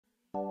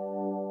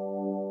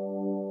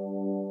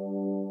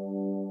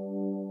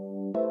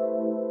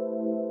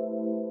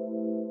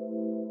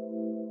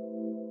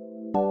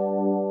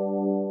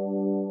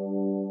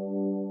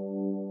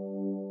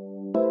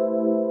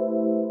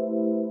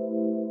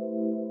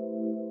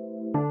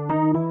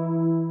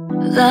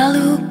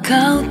Lalu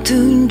kau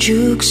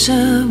tunjuk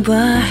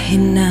sebuah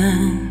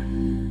hina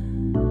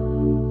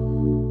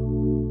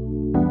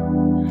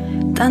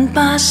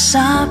tanpa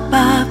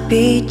sapa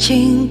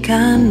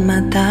picingkan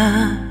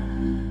mata.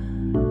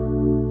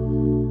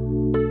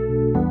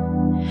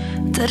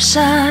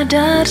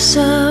 Tersadar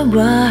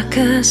sebuah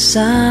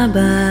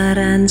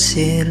kesabaran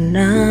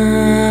sirna,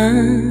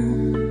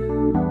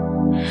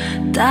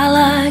 tak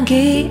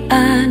lagi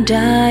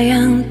ada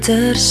yang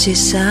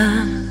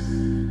tersisa.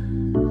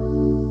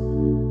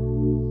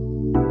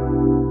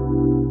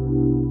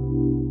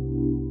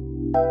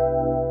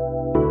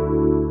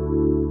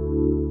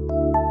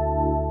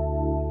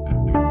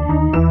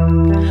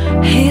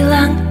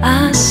 Hilang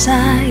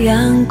asa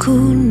yang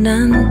ku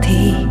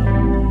nanti,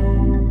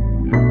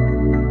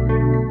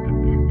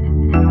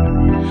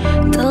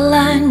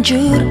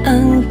 telanjur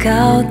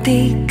engkau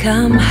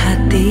tikam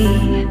hati.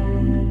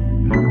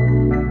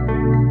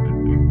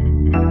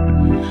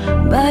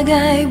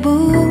 Bagai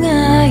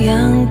bunga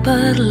yang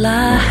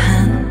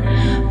perlahan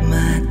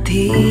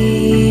mati,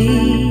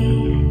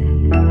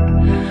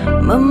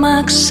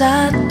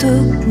 memaksa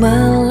untuk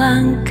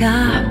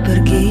melangkah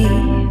pergi.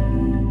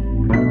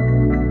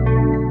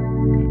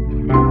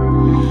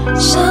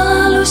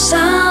 Selalu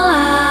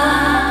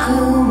salah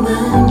ku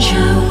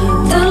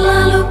menjauh,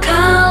 terlalu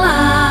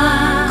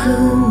kalah ku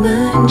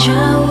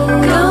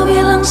menjauh. Kau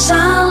bilang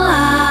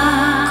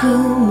salah ku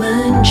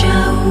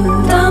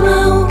menjauh, tak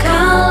mau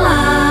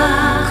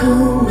kalah ku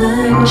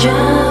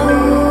menjauh.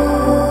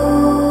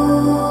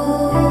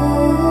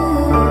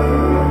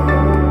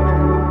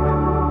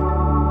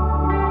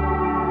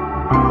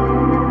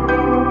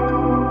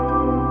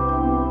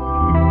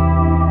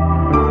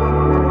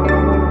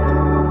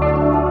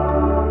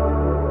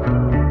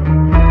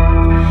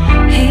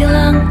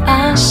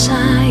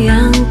 Asa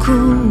yang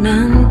ku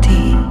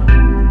nanti,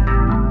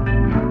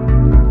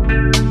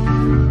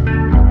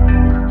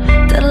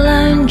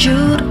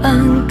 terlanjur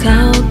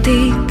engkau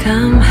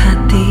tikam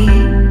hati.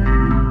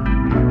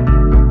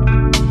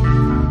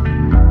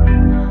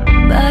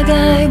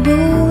 Bagai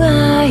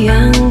bunga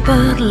yang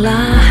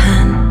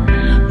perlahan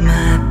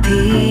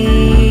mati,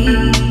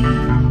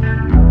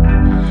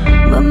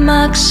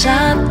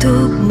 memaksa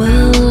untuk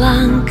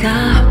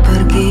melangkah